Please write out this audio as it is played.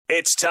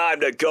It's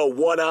time to go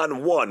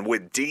one-on-one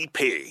with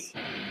DP.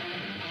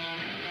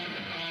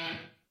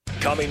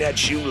 Coming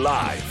at you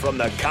live from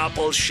the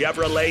Coppel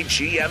Chevrolet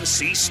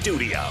GMC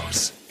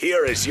studios.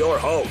 Here is your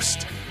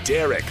host,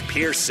 Derek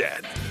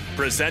Pearson.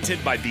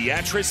 Presented by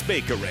Beatrice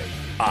Bakery.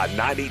 On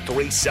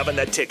 93.7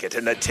 The Ticket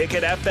and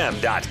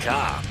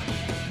theticketfm.com.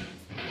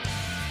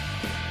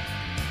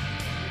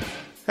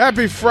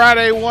 Happy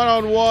Friday,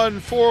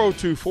 one-on-one,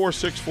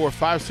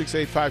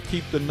 402-464-5685.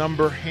 Keep the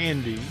number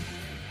handy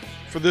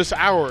for this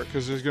hour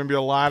because there's going to be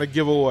a lot of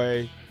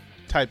giveaway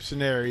type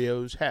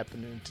scenarios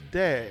happening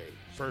today.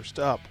 First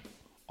up,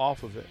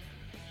 off of it.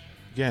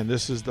 Again,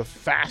 this is the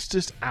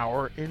fastest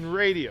hour in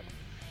radio.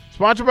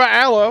 Sponsored by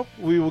Allo.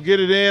 We will get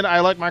it in.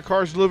 I like my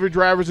car's delivery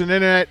drivers and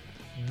internet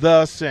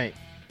the same.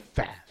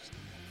 Fast.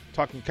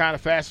 Talking kind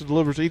of fast. It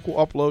delivers equal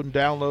upload and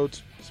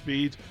download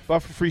speeds,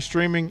 buffer-free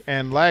streaming,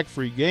 and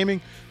lag-free gaming.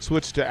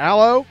 Switch to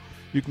Allo.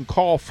 You can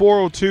call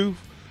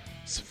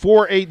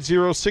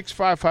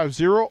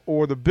 402-480-6550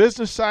 or the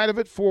business side of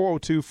it,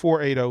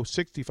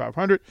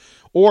 402-480-6500.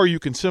 Or you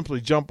can simply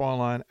jump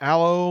online,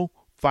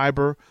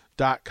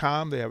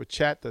 allofiber.com. They have a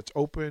chat that's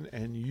open,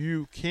 and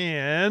you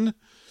can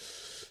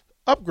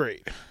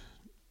upgrade.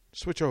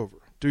 Switch over.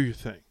 Do your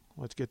thing.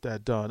 Let's get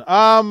that done.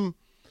 I'm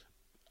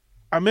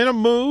in a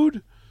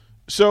mood.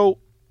 So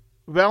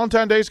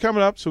Valentine's Day is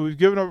coming up, so we've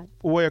given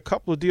away a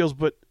couple of deals,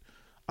 but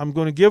I'm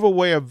going to give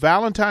away a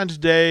Valentine's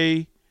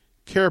Day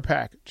care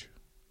package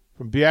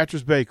from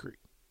Beatrice Bakery.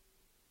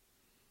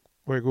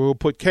 We'll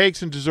put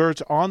cakes and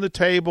desserts on the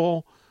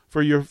table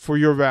for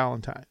your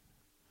Valentine.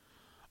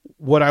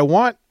 What I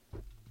want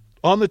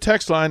on the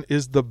text line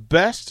is the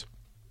best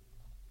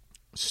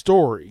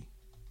story.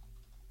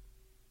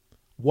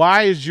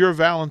 Why is your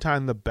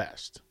Valentine the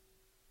best?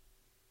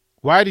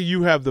 Why do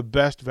you have the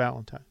best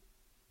Valentine?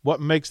 What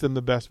makes them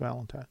the best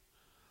Valentine?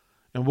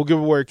 And we'll give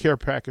away a care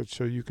package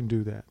so you can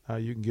do that.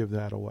 You can give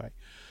that away.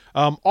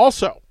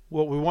 Also,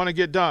 what we want to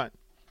get done,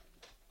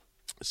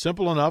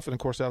 simple enough, and of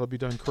course that'll be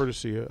done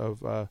courtesy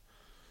of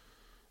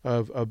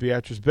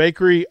Beatrice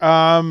Bakery.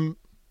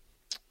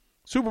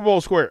 Super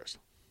Bowl squares.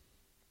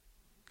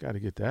 Got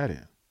to get that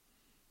in,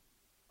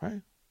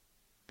 right?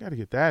 Got to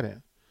get that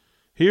in.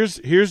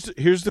 Here's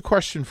the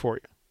question for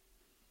you.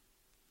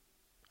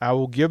 I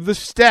will give the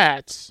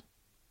stats,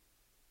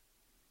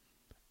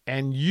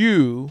 and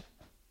you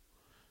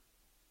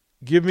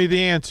give me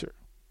the answer,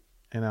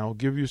 and I will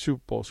give you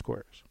Super Bowl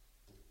squares.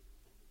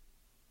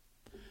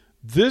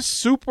 This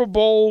Super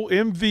Bowl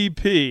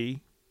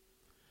MVP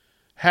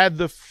had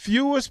the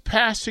fewest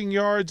passing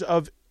yards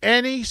of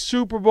any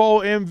Super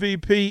Bowl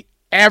MVP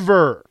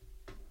ever.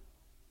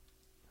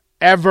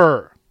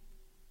 Ever.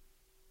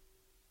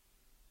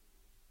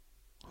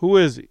 Who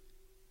is he?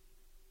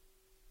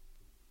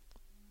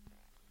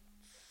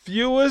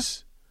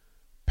 Fewest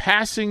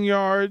passing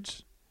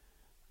yards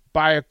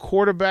by a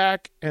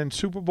quarterback and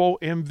Super Bowl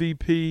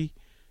MVP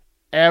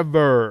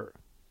ever.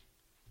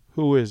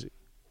 Who is he?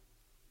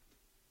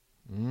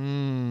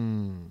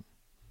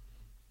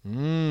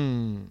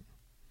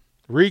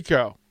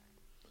 Rico.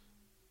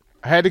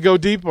 I had to go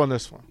deep on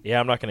this one. Yeah,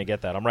 I'm not going to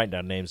get that. I'm writing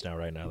down names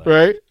right now.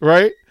 Though.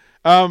 Right.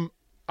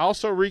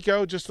 Also,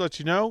 Rico, just to let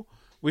you know,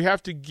 we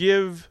have to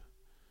give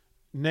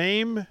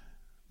name,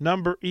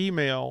 number,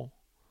 email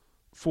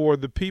for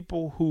the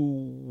people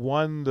who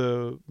won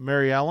the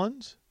Mary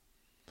Ellens,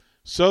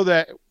 so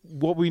that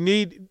what we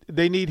need,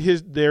 they need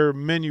their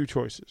menu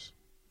choices.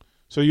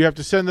 So you have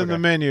to send them the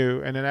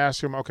menu and then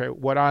ask them, okay,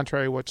 what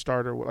entree, what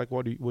starter,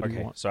 what do you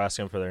want? So ask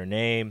them for their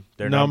name,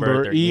 their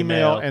number, their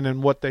email, and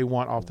then what they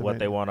want off the menu. What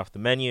they want off the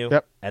menu.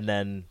 Yep. And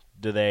then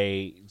do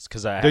they?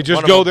 Because they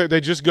just go there.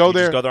 They just go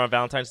there. Just go there on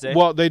Valentine's Day.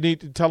 Well, they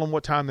need to tell them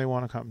what time they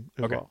want to come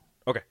as well.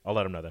 Okay, I'll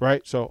let them know that.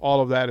 Right. So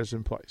all of that is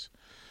in place.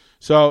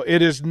 So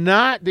it is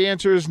not. The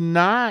answer is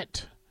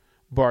not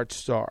Bart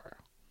Starr.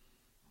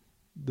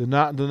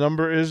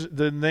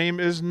 The name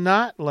is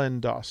not Len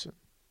Dawson.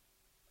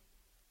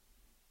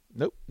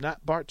 Nope,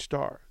 not Bart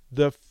Starr.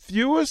 The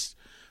fewest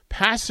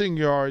passing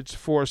yards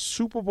for a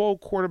Super Bowl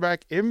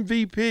quarterback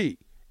MVP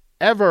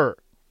ever.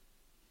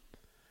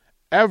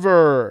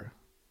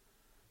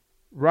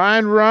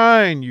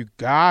 Ryan, you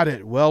got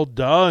it. Well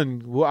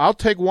done. Well, I'll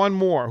take one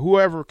more.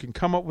 Whoever can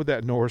come up with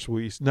that, Norris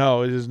Weiss.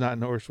 No, it is not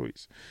Norris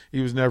Weiss.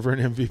 He was never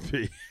an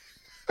MVP.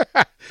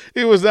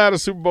 He was not a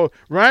Super Bowl.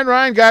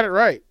 Ryan got it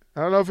right. I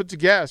don't know if it's a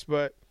guess,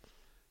 but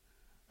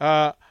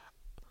the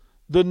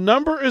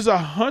number is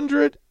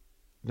 100.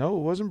 No,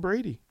 it wasn't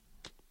Brady.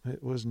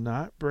 It was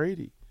not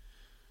Brady.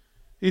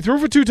 He threw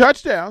for 2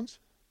 touchdowns.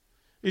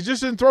 He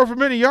just didn't throw for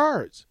many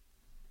yards.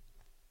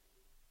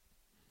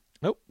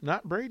 Nope,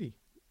 not Brady.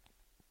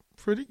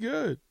 Pretty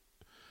good.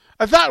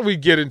 I thought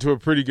we'd get into a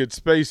pretty good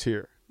space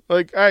here.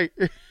 So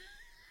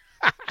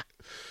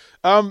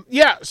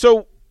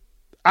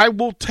I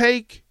will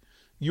take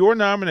your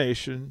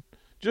nomination.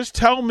 Just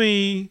tell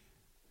me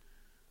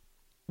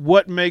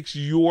what makes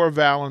your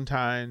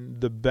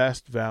Valentine the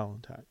best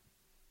Valentine.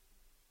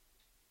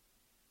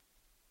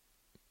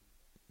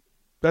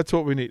 That's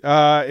what we need.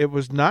 It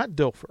was not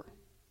Dilfer.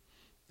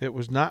 It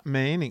was not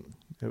Manning.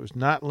 It was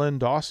not Len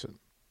Dawson.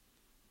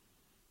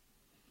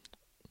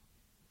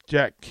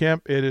 Jack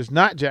Kemp. It is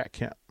not Jack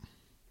Kemp.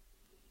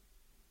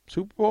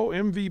 Super Bowl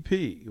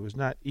MVP. It was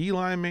not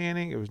Eli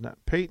Manning. It was not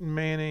Peyton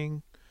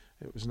Manning.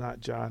 It was not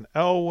John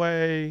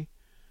Elway.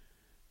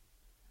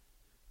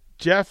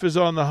 Jeff is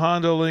on the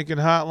Honda Lincoln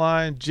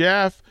hotline.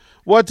 Jeff,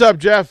 what's up,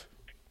 Jeff?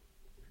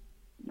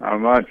 Not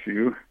much,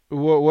 you.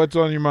 What's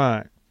on your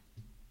mind?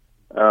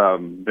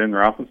 Ben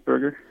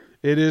Roethlisberger.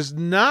 It is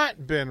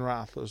not Ben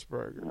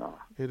Roethlisberger. No.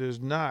 It is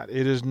not.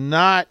 It is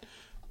not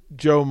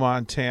Joe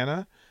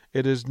Montana.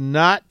 It is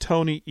not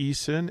Tony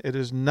Eason. It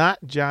is not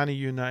Johnny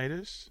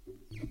Unitas.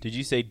 Did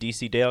you say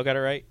DC Dale got it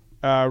right?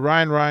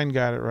 Ryan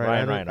got it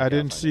right. Ryan, I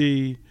didn't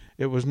see.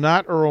 It was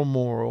not Earl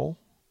Morrill.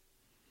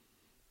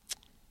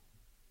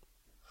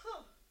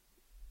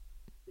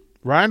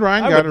 Ryan got it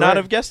right. I would not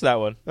have guessed that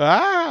one.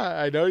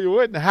 I know you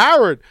wouldn't.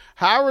 Howard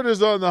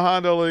is on the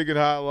Honda Lincoln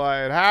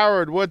hotline.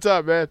 Howard, what's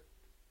up, man?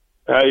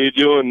 How you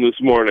doing this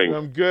morning?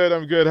 I'm good.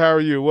 How are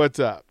you? What's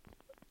up?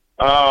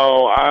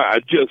 Oh, I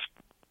just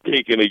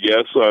taking a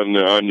guess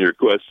on your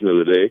question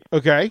of the day.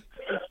 Okay.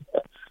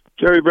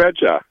 Terry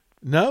Bradshaw.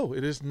 No,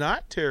 it is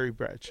not Terry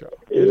Bradshaw.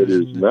 It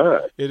is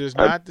not. It is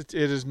not. It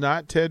is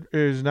not Ted. It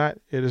is not.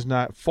 It is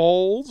not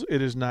Foles.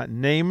 It is not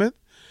Namath.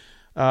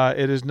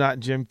 It is not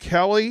Jim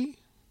Kelly.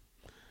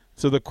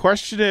 So the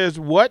question is,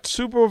 what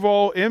Super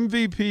Bowl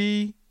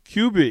MVP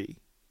QB,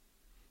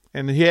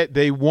 and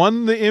they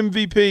won the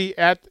MVP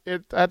at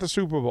the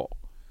Super Bowl,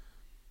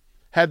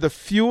 had the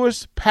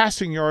fewest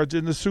passing yards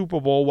in the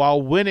Super Bowl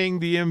while winning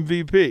the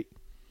MVP?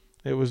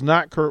 It was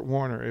not Kurt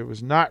Warner. It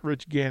was not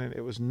Rich Gannon.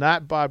 It was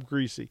not Bob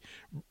Greasy.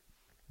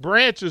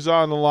 Branch is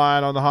on the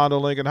line on the Honda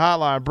Lincoln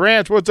hotline.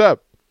 Branch, what's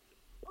up?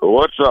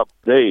 What's up?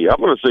 Hey, I'm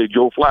going to say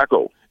Joe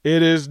Flacco.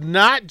 It is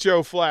not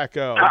Joe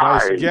Flacco.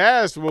 Hi. Nice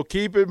guess. We'll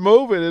keep it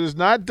moving. It is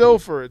not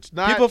Dilfer. It's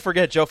not. People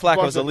forget Joe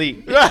Flacco's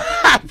elite.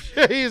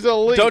 He's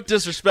elite. Don't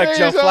disrespect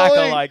Joe He's Flacco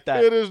elite. like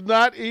that. It is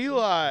not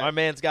Eli. My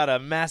man's got a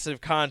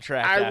massive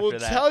contract I after will that.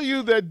 tell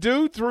you that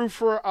dude threw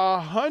for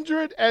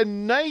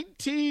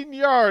 119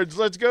 yards.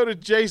 Let's go to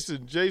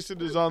Jason. Jason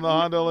is on the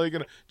Honda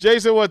Lincoln.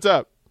 Jason, what's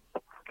up?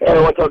 Hey,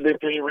 what's up,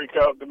 DP?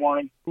 Rico, good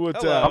morning.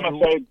 What's Hello. up? I'm going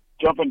to say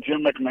jumping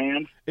Jim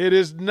McMahon. It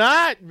is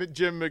not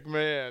Jim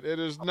McMahon. It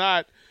is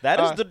not. That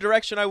is the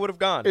direction I would have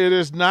gone. It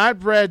is not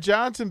Brad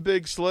Johnson,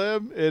 Big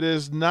Slim. It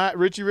is not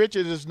Richie Rich.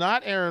 It is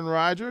not Aaron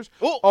Rodgers.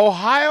 Oh.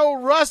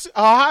 Ohio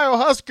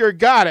Husker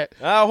got it.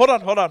 Hold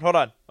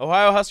on.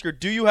 Ohio Husker,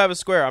 do you have a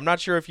square? I'm not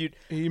sure if you.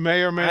 He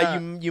may or may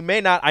not. You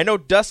may not. I know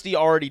Dusty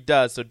already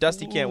does, so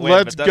Dusty can't win.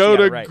 Let's but Dusty go got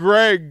to it right.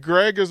 Greg.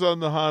 Greg is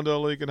on the Honda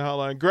Lincoln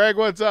hotline. Greg,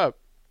 what's up?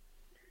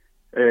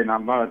 Hey,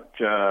 not much.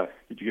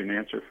 Did you get an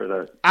answer for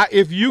that?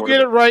 If you get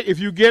it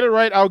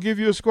right, I'll give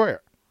you a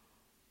square.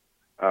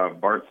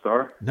 Bart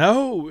Starr?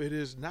 No, it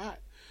is not.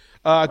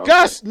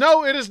 Gus,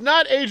 no, it is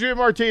not Adrian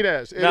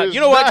Martinez. You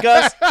know what,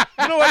 Gus?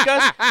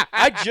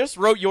 I just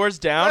wrote yours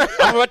down.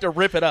 I'm about to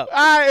rip it up.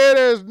 It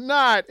is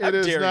not. How It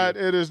is dare not.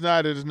 you. It is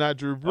not. It is not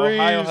Drew Brees.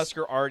 Ohio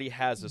Husker already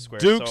has a square.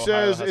 Duke so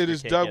says Ohio it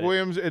is Husker Doug can't get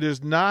Williams. It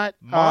is not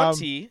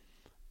Monty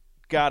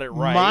got it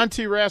right.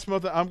 Monty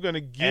Rasmussen. I'm going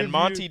to give and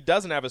Monty you,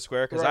 doesn't have a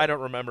square because Right. I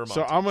don't remember Monty.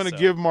 So I'm going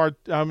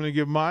to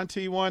give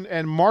Monty one,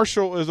 and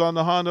Marshall is on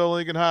the Honda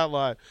Lincoln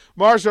hotline.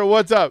 Marshall,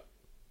 what's up?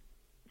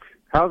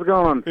 How's it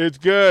going? It's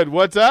good.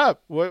 What's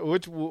up?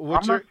 What's I'm your?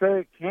 going to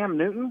say Cam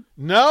Newton.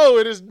 No,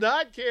 it is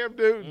not Cam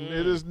Newton.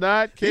 It is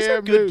not Cam These are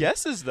Newton. good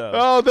guesses, though.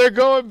 Oh, they're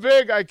going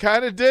big. I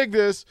kind of dig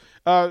this.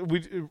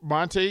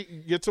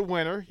 Monty gets a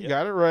winner. He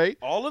got it right.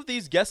 All of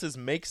these guesses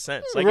make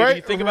sense. Like Right, if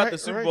you think about the right,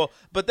 Super right. Bowl,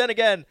 but then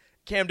again,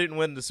 Cam didn't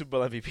win the Super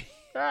Bowl MVP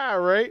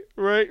Right.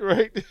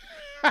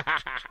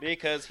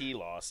 because he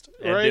lost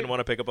and Right. didn't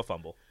want to pick up a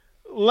fumble.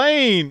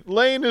 Lane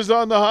is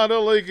on the Honda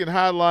Lincoln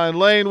hotline.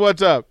 Lane,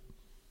 what's up?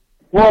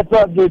 What's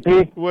up,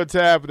 DP? What's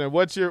happening?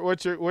 What's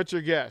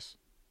your guess?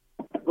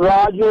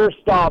 Roger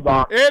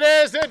Staubach. It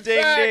is in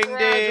Ding, fact ding,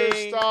 Roger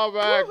ding.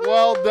 Staubach.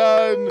 Well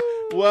done.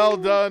 Well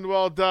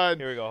done.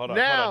 Here we go. Hold on.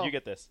 Now, You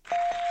get this.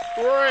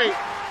 Great.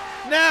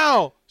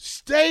 Now,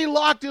 stay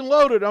locked and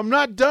loaded. I'm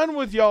not done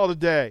with y'all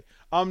today.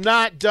 I'm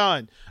not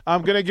done.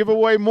 I'm going to give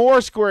away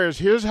more squares.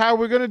 Here's how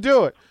we're going to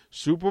do it.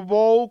 Super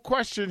Bowl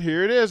question.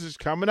 Here it is. It's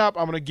coming up.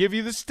 I'm going to give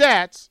you the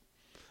stats.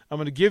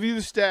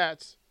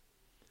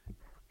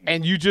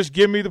 And you just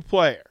give me the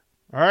player.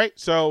 All right?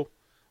 So,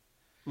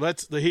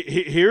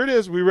 here it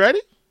is. We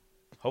ready?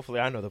 Hopefully,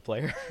 I know the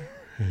player.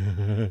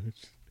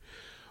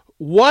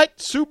 What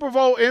Super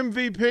Bowl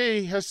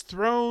MVP has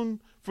thrown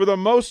for the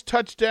most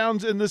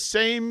touchdowns in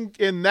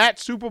that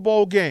Super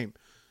Bowl game?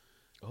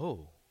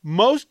 Oh.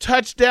 Most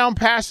touchdown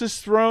passes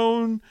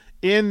thrown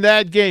in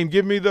that game.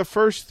 Give me the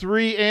first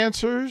three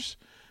answers.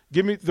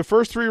 Give me the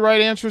first three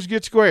right answers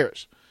get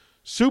squares.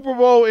 Super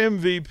Bowl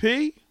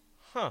MVP.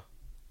 Huh.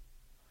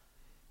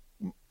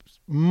 I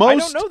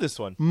Most, don't know this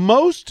one.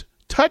 Most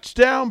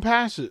touchdown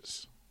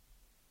passes.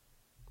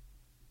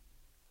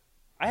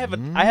 I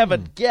have a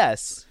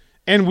guess.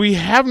 And we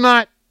have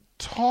not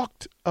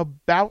talked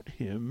about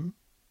him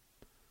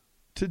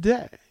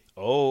today.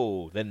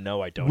 Oh, then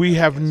no, I don't. We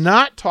have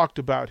not talked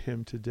about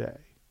him today.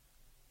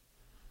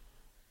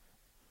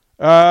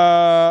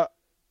 Ohio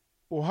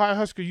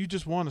Husker, you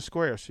just won a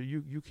square, so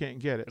you can't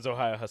get it. Is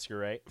Ohio Husker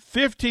right?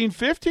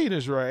 15-15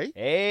 is right.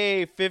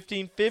 Hey,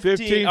 15-15.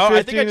 15-15 Oh,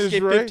 I think I just is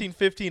gave right.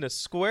 15-15 a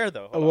square,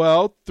 though. Hold on.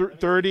 Well,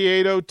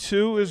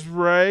 3802 is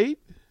right.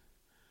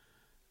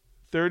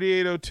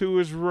 3802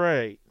 is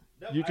right.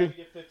 No, you I can would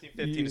get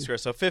 15-15 a square,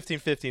 so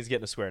 15-15 is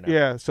getting a square now.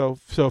 Yeah, so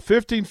I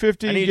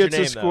 15-15 need gets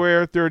your a name,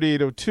 square,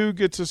 3802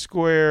 gets a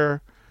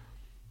square,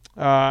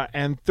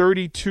 and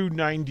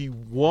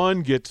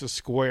 3291 gets a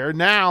square.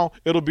 Now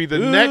it'll be the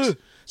next.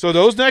 So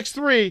those next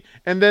three,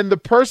 and then the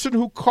person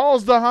who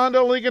calls the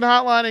Honda Lincoln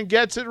hotline and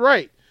gets it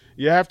right.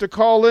 You have to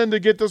call in to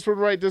get this one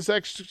right, this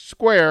extra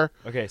square.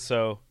 Okay,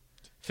 so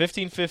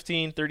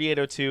 15-15,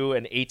 3802,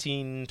 and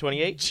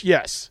 1828?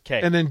 Yes.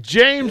 'Kay. And then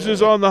James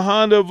is on the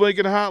Honda of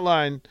Lincoln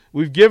hotline.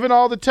 We've given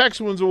all the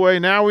text ones away.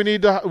 Now we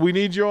need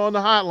you on the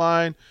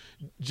hotline.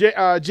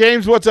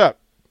 James, what's up?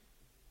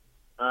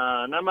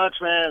 Not much,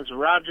 man. It's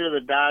Roger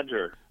the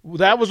Dodger.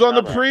 That was on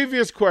the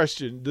previous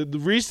question. The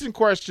recent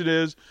question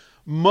is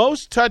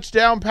most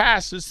touchdown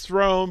passes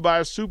thrown by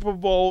a Super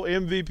Bowl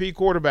MVP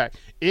quarterback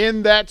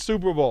in that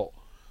Super Bowl.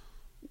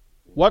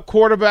 What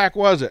quarterback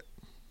was it?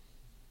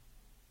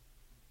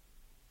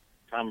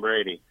 Tom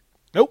Brady.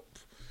 Nope.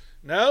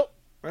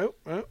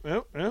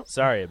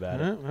 Sorry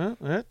about it.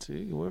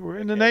 We're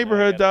in the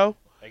neighborhood, though.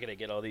 I got to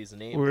get all these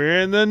names.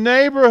 We're in the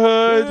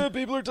neighborhood.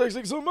 People are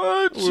texting so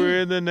much. We're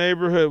in the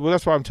neighborhood. Well,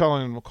 that's why I'm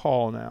telling him to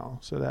call now.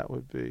 So that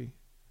would be.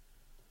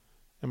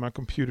 And my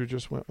computer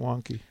just went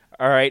wonky.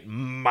 All right,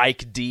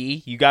 Mike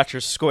D, you got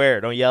your square.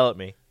 Don't yell at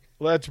me.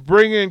 Let's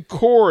bring in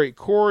Corey.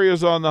 Corey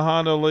is on the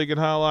Honda Lincoln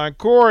hotline.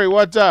 Corey,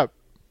 what's up?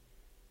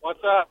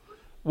 What's up?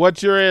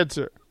 What's your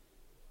answer?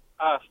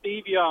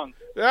 Steve Young.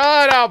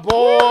 Atta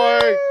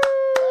boy.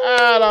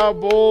 Atta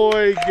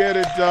boy. Get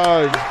it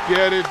done.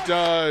 Get it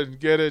done.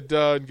 Get it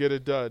done. Get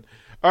it done.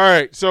 All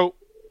right, so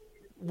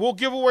we'll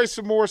give away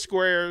some more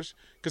squares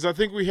because I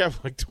think we have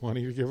like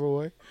 20 to give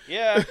away.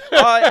 Yeah,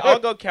 I'll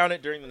go count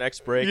it during the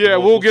next break. Yeah,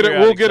 we'll get an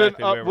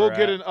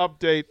an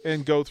update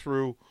and go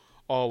through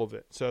all of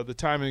it. So the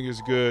timing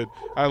is good.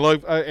 I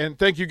love and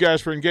thank you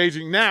guys for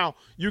engaging. Now,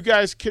 you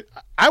guys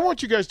I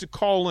want you guys to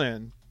call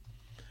in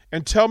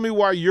and tell me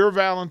why your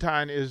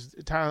Valentine is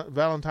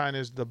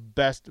the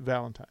best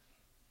Valentine.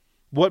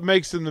 What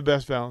makes them the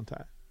best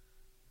Valentine?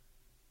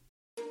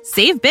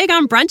 Save big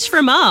on brunch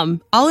for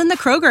mom, all in the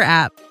Kroger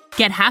app.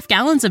 Get half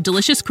gallons of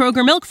delicious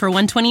Kroger milk for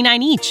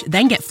 $1.29 each.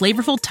 Then get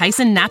flavorful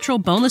Tyson natural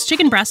boneless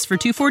chicken breasts for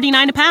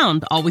 $2.49 a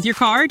pound, all with your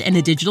card and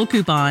a digital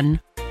coupon.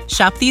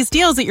 Shop these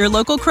deals at your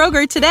local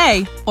Kroger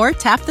today, or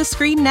tap the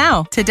screen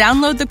now to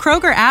download the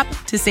Kroger app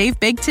to save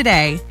big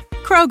today.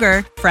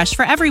 Kroger, fresh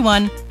for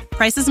everyone.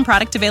 Prices and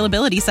product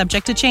availability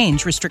subject to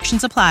change.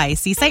 Restrictions apply.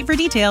 See site for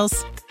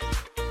details.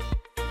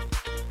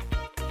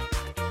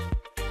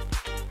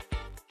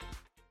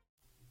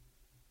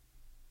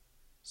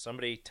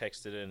 Somebody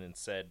texted in and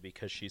said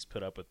because she's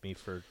put up with me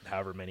for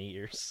however many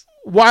years.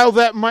 While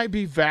that might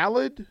be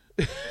valid,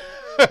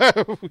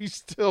 we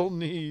still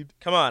need.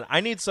 Come on,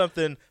 I need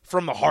something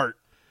from the heart.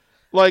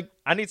 Like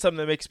I need something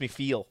that makes me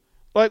feel.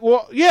 Like,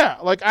 well, yeah.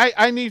 Like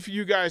I need for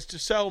you guys to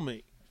sell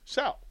me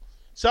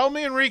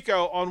me and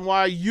Rico on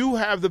why you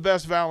have the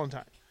best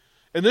Valentine,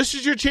 and this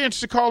is your chance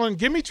to call in.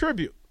 Give me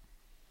tribute.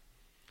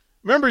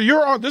 Remember,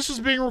 you're on. This is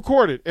being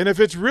recorded, and if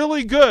it's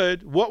really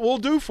good, what we'll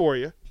do for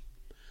you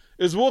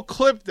is we'll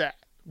clip that.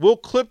 We'll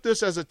clip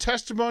this as a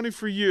testimony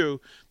for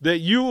you that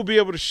you will be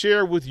able to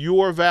share with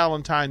your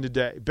Valentine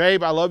today.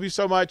 Babe, I love you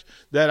so much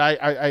that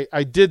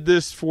I did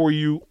this for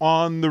you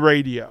on the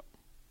radio.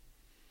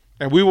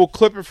 And we will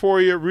clip it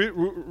for you.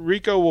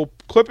 Rico will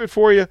clip it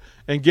for you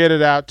and get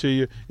it out to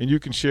you, and you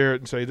can share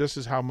it and say, this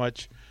is how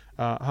much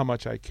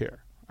I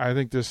care. I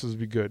think this will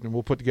be good. And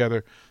we'll put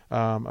together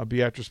a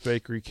Beatrice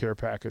Bakery care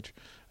package.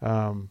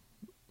 When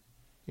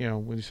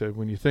you said,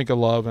 when you think of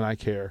love and I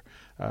care,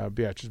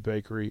 Beatrice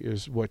Bakery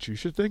is what you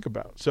should think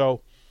about.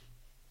 So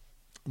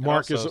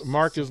Mark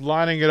is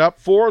lining it up.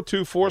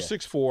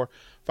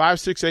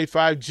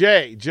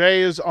 402-464-5685.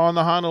 Jay is on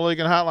the Honda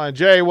Lincoln hotline.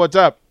 Jay, what's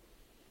up?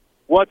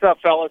 What's up,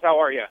 fellas? How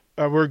are you?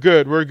 We're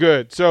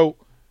good. So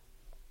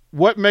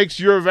what makes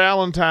your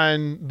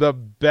Valentine the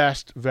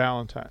best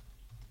Valentine?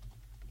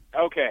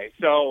 Okay,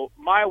 so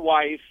my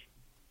wife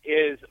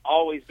is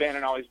always been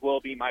and always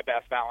will be my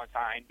best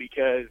Valentine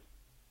because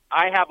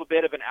I have a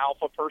bit of an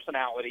alpha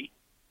personality,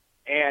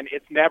 and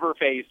it's never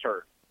fazed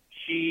her.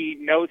 She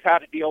knows how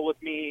to deal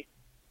with me.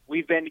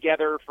 We've been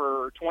together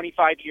for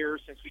 25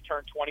 years since we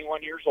turned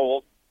 21 years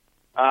old.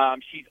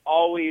 She's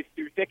always,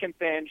 through thick and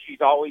thin,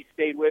 she's always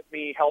stayed with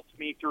me, helped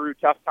me through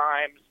tough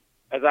times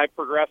as I've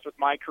progressed with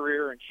my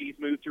career, and she's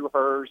moved through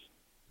hers.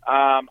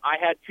 I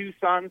had two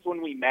sons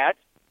when we met.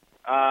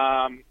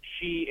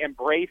 She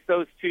embraced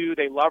those two.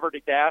 They love her to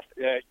death.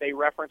 They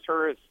reference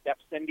her as Step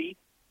Cindy,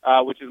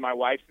 which is my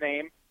wife's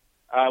name.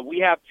 We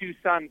have two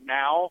sons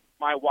now.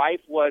 My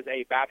wife was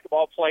a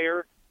basketball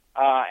player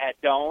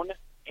at Doane,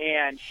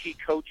 and she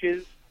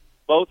coaches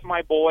both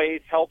my boys,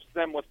 helps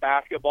them with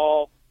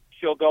basketball.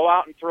 She'll go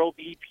out and throw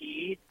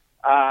BP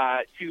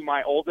to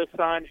my oldest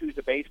son, who's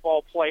a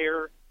baseball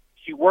player.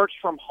 She works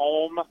from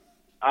home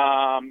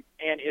and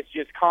is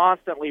just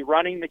constantly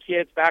running the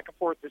kids back and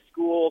forth to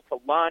school, to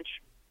lunch,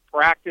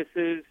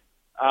 practices,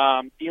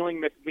 dealing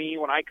with me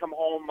when I come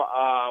home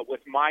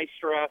with my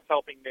stress,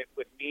 helping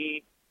with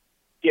me,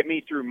 get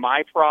me through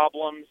my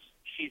problems.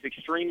 She's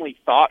extremely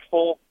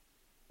thoughtful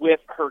with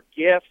her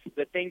gifts,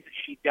 the things that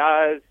she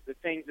does, the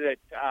things that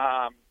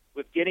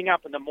with getting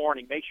up in the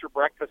morning, make sure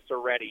breakfasts are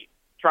ready,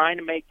 trying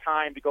to make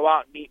time to go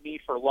out and meet me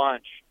for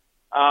lunch.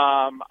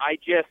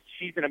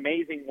 She's an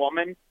amazing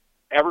woman.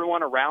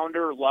 Everyone around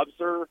her loves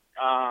her.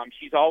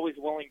 She's always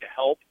willing to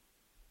help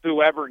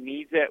whoever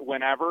needs it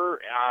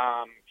whenever.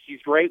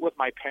 She's great with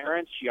my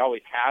parents. She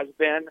always has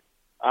been.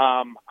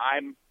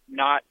 I'm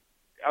not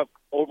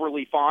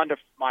overly fond of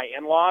my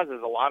in-laws,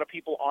 as a lot of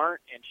people aren't,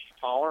 and she's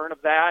tolerant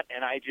of that.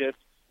 And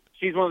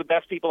she's one of the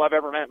best people I've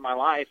ever met in my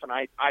life. And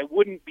I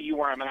wouldn't be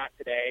where I'm at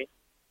today.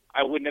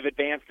 I wouldn't have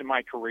advanced in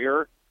my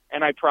career,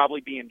 and I'd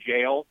probably be in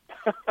jail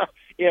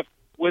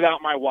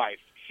without my wife.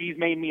 She's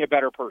made me a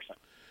better person.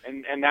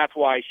 And that's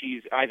why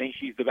I think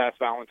she's the best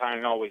Valentine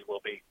and always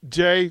will be.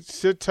 Jay,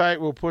 sit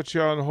tight. We'll put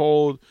you on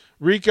hold.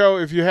 Rico,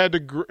 if you had to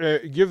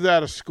give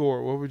that a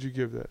score, what would you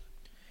give that?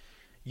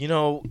 You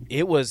know,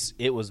 it was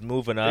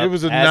moving up. It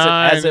was a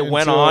 9. As it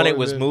went on, it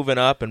was moving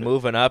up, and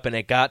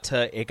it got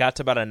to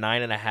about a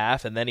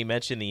 9.5, and then he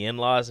mentioned the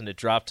in-laws, and it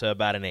dropped to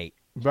about an 8.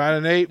 About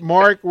an 8.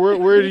 Mark,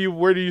 where do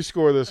you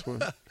score this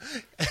one?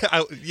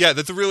 Yeah,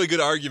 that's a really good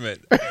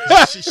argument.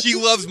 She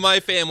loves my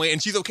family, and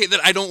she's okay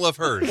that I don't love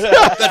hers.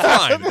 That's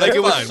fine.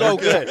 It was so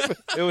good.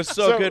 It was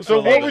so good.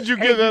 So what would you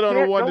give that on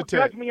a 1 to 10?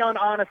 Don't judge me on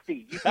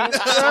honesty. You can't.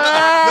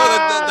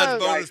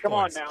 That's bonus come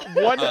points. on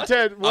now. 1 to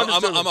 10.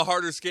 I'm a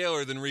harder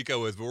scaler than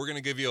Rico is, but we're going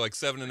to give you like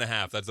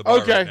 7.5. That's a bar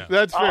okay. right now.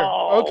 That's fair.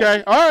 Oh.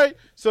 Okay, all right.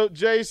 So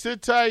Jay,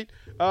 sit tight.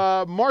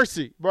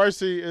 Marcy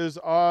is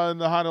on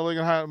the Honda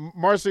Lincoln.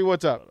 Marcy,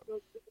 what's up?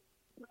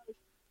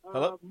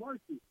 Hello?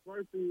 Marcy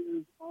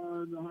is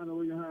on the Honda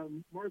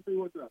Lincoln. Marcy,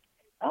 what's up?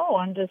 Oh,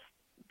 I'm just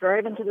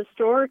driving to the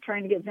store,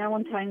 trying to get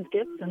Valentine's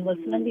gifts and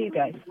listening to you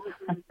guys.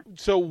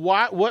 So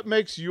what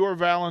makes your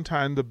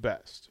Valentine the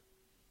best?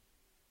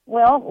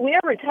 Well, we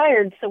are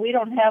retired, so we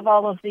don't have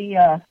all of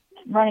the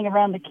running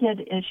around the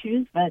kid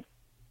issues, but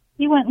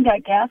he went and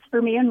got gas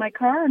for me in my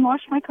car and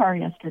washed my car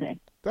yesterday.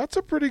 That's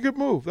a pretty good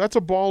move. That's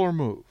a baller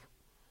move.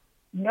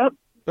 Nope.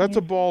 That's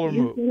a baller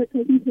move. He's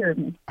taking care of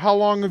me. How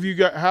long have you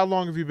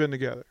been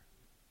together?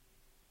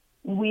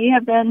 We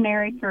have been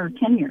married for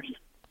 10 years.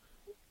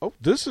 Oh,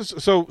 this is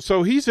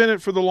so he's in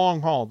it for the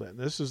long haul then.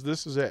 This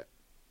is it.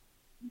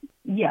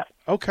 Yes.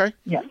 Okay.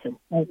 Yes. It's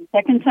the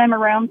second time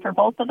around for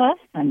both of us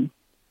and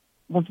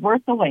was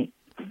worth the wait.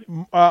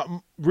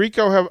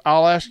 Rico,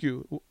 I'll ask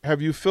you,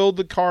 have you filled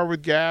the car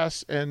with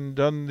gas and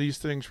done these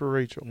things for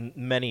Rachel?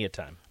 Many a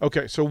time.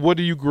 Okay, so what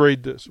do you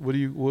grade this?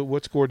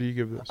 What score do you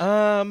give this?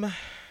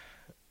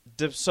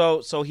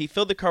 So he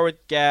filled the car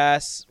with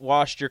gas,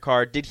 washed your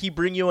car. Did he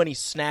bring you any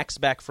snacks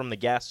back from the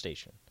gas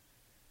station?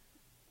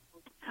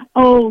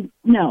 Oh,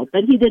 no,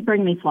 but he did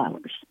bring me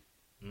flowers.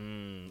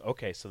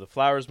 Okay, so the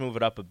flowers move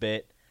it up a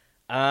bit.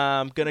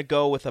 I'm going to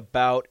go with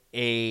about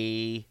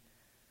a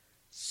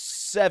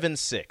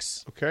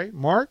 7.6. Okay,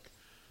 Mark?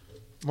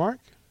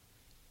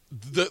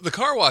 The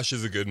car wash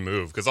is a good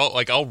move because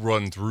I'll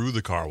run through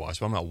the car wash,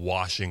 but I'm not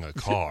washing a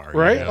car.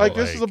 Right? You know?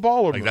 This is a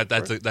baller move.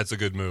 That's a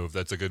good move.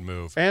 That's a good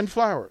move. And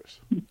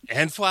flowers.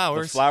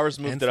 The flowers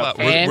moved it up.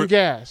 And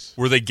gas.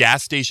 Were they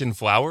gas station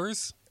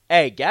flowers?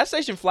 Hey, gas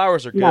station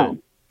flowers are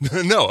good.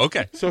 No,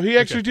 okay. So he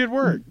actually did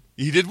work.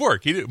 He did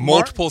work. He did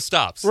multiple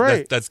stops.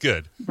 Right. That's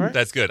good. Right.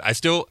 That's good.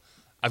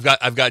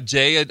 I've got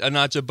Jay a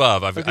notch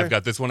above. I've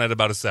got this one at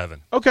about a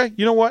 7. Okay,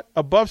 you know what?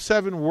 Above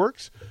 7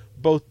 works.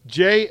 Both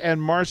Jay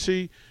and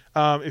Marcy,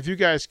 if you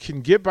guys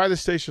can get by the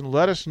station,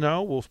 let us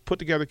know. We'll put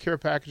together care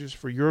packages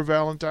for your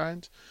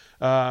Valentines.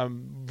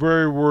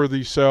 Very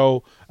worthy.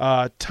 So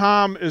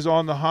Tom is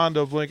on the Honda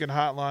of Lincoln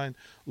hotline.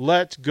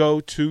 Let's go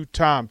to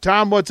Tom.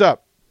 Tom, what's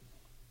up?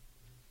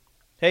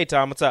 Hey,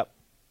 Tom, what's up?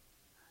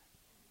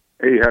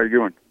 Hey, how you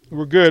doing?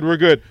 We're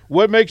good.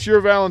 What makes your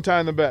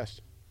Valentine the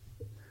best?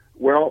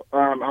 Well,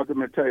 I'm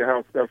going to tell you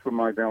how special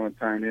my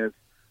Valentine is.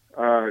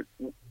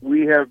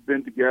 We have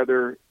been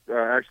together,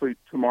 actually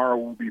tomorrow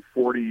will be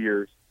 40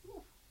 years.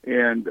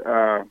 And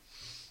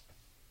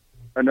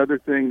another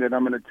thing that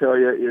I'm going to tell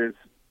you is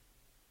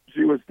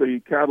she was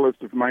the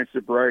catalyst of my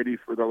sobriety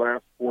for the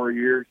last 4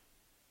 years.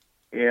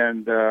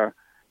 And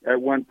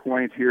at one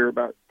point here,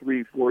 about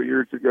 3-4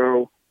 years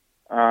ago,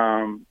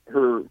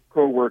 her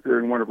coworker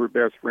and one of her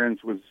best friends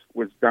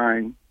was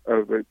dying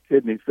of a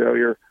kidney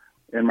failure,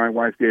 and my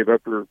wife gave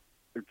up her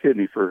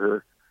kidney for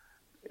her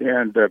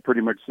and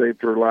pretty much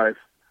saved her life.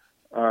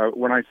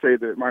 When I say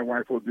that my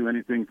wife will do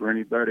anything for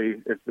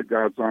anybody, it's the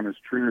God's honest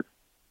truth.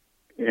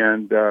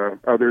 And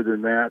other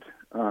than that,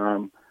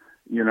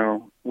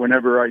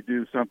 whenever I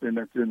do something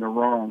that's in the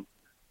wrong,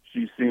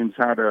 she seems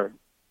how to,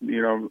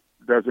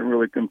 doesn't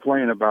really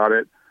complain about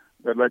it,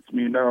 but lets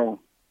me know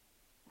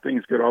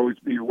things could always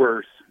be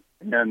worse.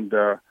 And,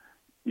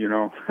 you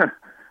know,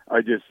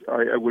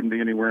 I wouldn't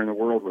be anywhere in the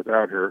world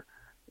without her.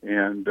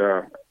 And,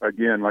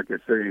 again, like I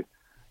say,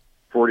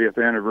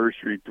 40th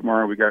anniversary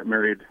tomorrow. We got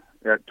married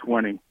at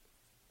 20.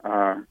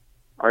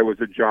 I was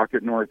a jock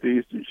at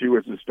Northeast, and she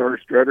was a star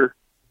strutter.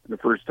 The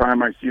first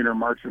time I seen her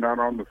marching out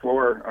on the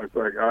floor, I was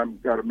like,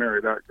 I've got to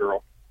marry that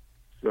girl.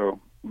 So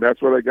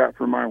that's what I got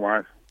from my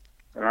wife,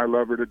 and I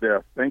love her to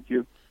death. Thank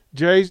you.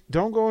 Jay,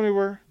 don't go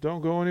anywhere.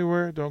 Don't go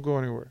anywhere. Don't go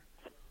anywhere.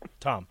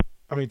 Tom,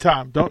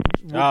 don't.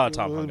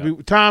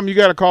 Tom. Tom, you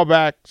got to call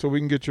back so we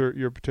can get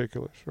your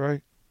particulars,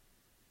 right?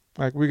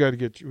 Like we got to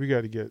get you. We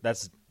got to get.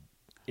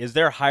 Is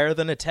there higher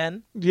than a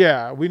 10?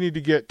 Yeah, we need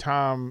to get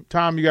Tom.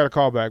 Tom, you got to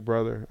call back,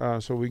 brother,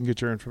 so we can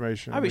get your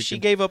information. I mean, she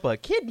gave up a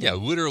kidney. Yeah,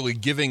 literally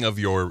giving of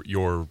your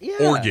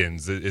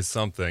organs is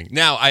something.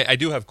 Now, I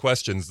do have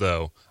questions,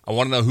 though. I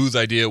want to know whose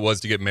idea it was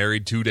to get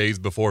married 2 days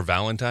before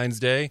Valentine's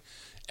Day,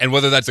 and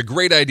whether that's a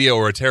great idea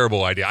or a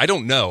terrible idea. I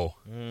don't know.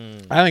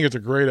 I think it's a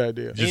great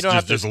idea.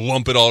 Just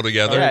lump it all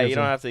together? Yeah, you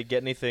don't have to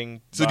get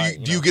anything. So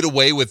do you get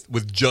away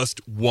with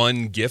just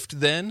one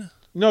gift then?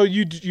 No,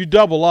 you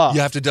double up.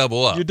 You have to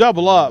double up. You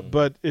double up,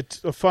 but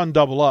it's a fun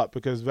double up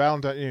because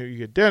Valentine, you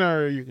get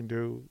dinner, you can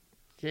do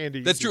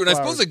candy. That's true, and I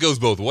suppose it goes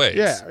both ways.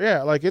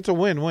 Yeah, like it's a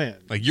win-win.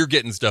 Like you're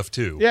getting stuff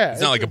too. Yeah,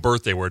 it's not like a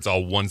birthday where it's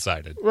all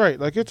one-sided. Right,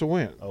 like it's a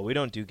win. Oh, we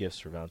don't do gifts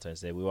for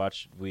Valentine's Day.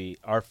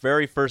 Our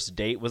very first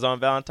date was on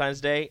Valentine's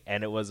Day,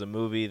 and it was a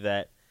movie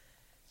that.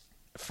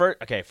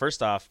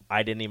 First off,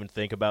 I didn't even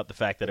think about the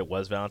fact that it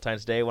was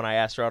Valentine's Day when I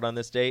asked her out on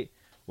this date.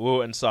 We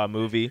went and saw a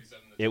movie.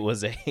 It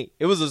was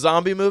a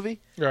zombie movie.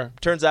 Yeah.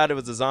 Turns out it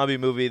was a zombie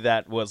movie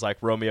that was like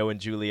Romeo and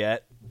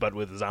Juliet, but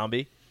with a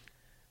zombie.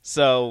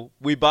 So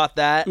we bought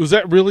that. Was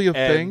that really a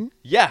thing?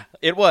 Yeah,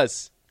 it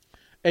was.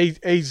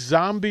 A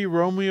zombie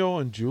Romeo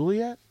and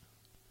Juliet?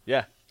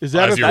 Yeah. Is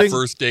that your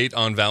first date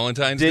on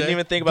Valentine's Day? Didn't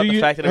even think about the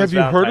fact that it was Valentine's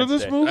Day. Have you heard of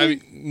this Day. movie? I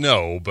mean,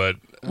 no, but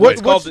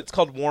it's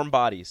called Warm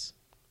Bodies.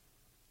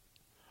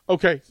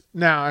 Okay,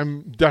 now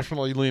I'm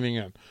definitely leaning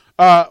in.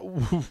 Are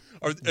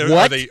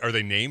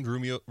they named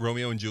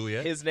Romeo and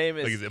Juliet? His name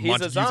is. Like, is it he's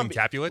Montagues a zombie. and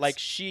Capulets? Like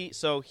he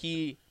is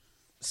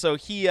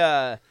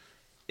a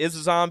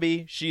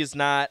zombie. She is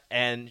not,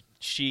 and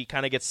she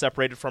kind of gets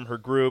separated from her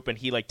group, and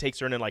he like takes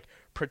her in and like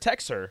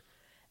protects her.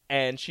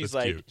 And she's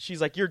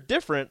like, you're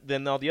different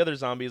than all the other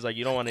zombies. Like,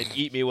 you don't want to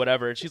eat me,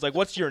 whatever. And she's like,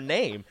 what's your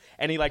name?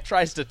 And he like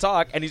tries to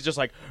talk, and he's just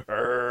like,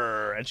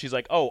 Rrr. And she's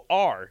like, oh,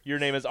 R. Your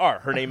name is R.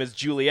 Her name is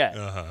Juliet.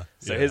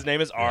 So his name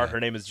is R. Her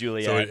name is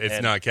Juliet. So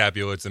it's not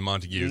Capulets and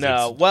Montagues.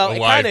 No, it's well,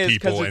 alive it kind of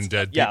people and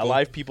dead people. Yeah,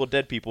 alive people,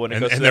 dead people,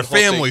 and their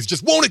families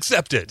just won't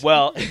accept it.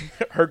 Well,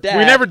 her dad.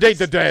 We never date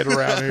the dead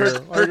around here.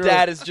 Her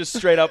dad is just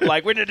straight up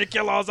like, we need to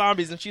kill all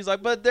zombies, and she's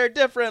like, but they're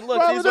different. Look,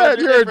 well, these ones are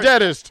you're different. a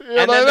dentist.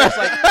 And then there's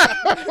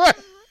like.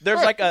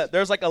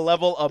 There's like a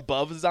level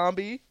above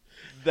zombie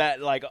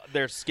that like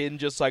their skin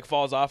just like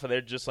falls off and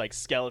they're just like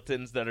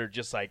skeletons that are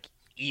just like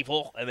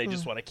evil and they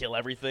just want to kill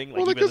everything,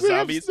 like even the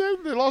zombies.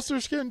 They lost their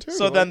skin too.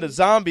 So then the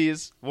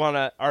zombies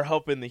are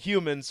helping the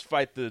humans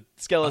fight the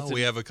skeleton.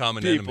 We have a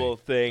common people enemy.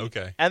 Thing.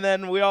 Okay. And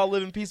then we all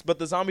live in peace, but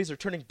the zombies are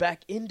turning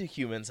back into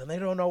humans and they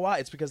don't know why.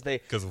 It's because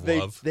of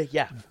love.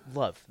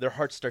 Love. Their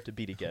hearts start to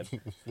beat again.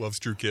 Love's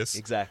true kiss.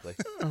 Exactly.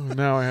 Oh,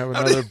 now I have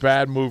another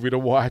bad movie to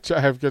watch.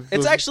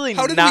 It's actually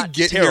how did not we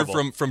get terrible.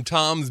 here from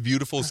Tom's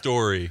beautiful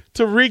story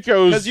to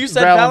Rico's because you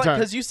said Valentine.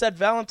 Because you said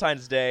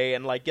Valentine's Day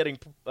and like getting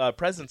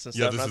presents and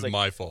stuff. Yeah, and this I was is like,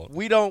 my fault.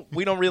 We don't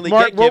really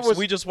Mark, get gifts.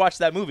 We just watched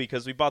that movie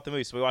because we bought the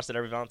movie, so we watched it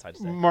every Valentine's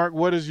Day. Mark,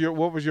 what was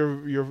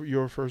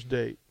your first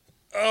date?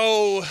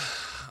 Oh,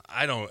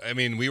 I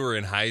mean, we were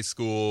in high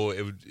school.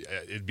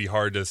 It'd be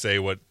hard to say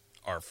what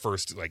our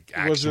first like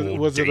actual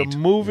was it a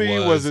movie?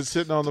 Was it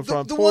sitting on the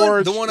front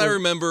porch? The one I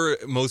remember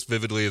most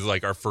vividly is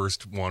like our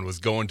first one was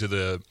going to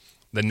the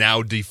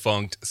now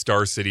defunct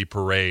Star City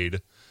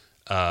Parade,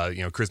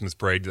 Christmas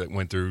parade that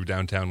went through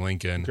downtown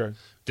Lincoln. Okay.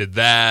 Did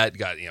that,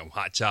 got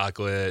hot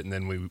chocolate, and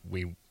then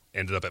we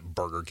ended up at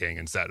Burger King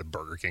and sat at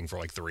Burger King for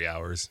like 3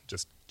 hours,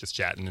 just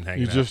chatting and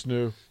hanging out. You just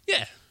knew.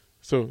 Yeah.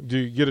 So do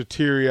you get a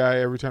teary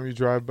eye every time you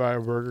drive by a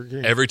Burger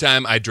King? Every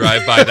time I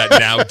drive by that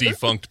now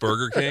defunct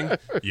Burger King,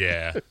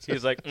 yeah.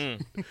 He's like,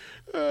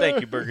 thank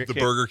you, Burger King. The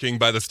Burger King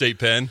by the State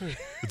Pen.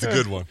 It's a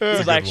good one.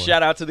 He's like,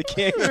 shout out to the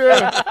king.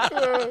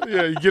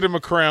 Yeah, you get him a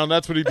crown.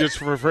 That's what he gets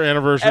for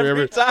anniversary.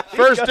 Every time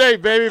first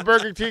date, baby,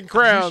 Burger King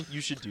crown.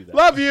 You should do that.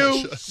 Love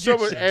you. So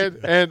much,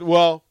 and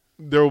well,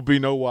 there will be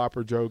no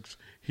Whopper jokes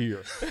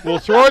here. We'll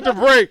throw it to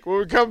break. When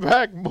we come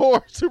back,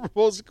 more Super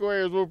Bowl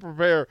squares. We'll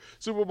prepare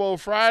Super Bowl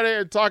Friday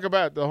and talk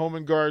about the home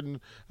and garden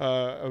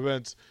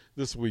events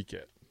this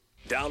weekend.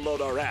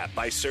 Download our app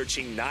by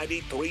searching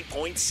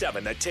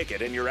 93.7 The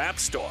Ticket in your app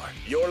store.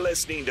 You're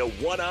listening to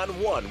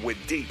One-on-One with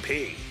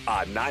DP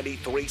on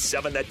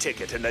 93.7 The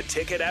Ticket and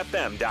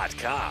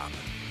theticketfm.com.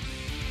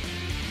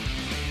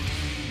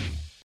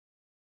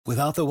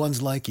 Without the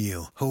ones like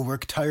you, who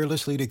work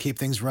tirelessly to keep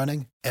things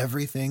running,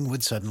 everything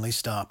would suddenly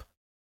stop.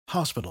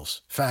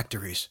 Hospitals,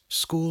 factories,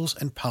 schools,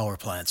 and power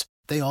plants,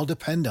 they all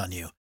depend on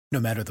you. No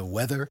matter the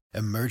weather,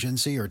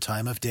 emergency, or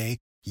time of day,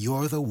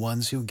 you're the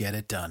ones who get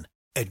it done.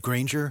 At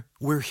Grainger,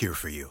 we're here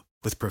for you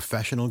with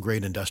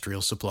professional-grade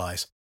industrial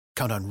supplies.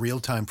 Count on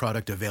real-time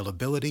product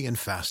availability and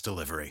fast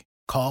delivery.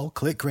 Call,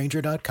 click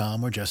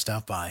Grainger.com, or just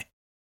stop by.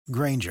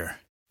 Grainger,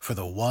 for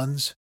the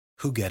ones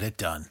who get it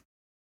done.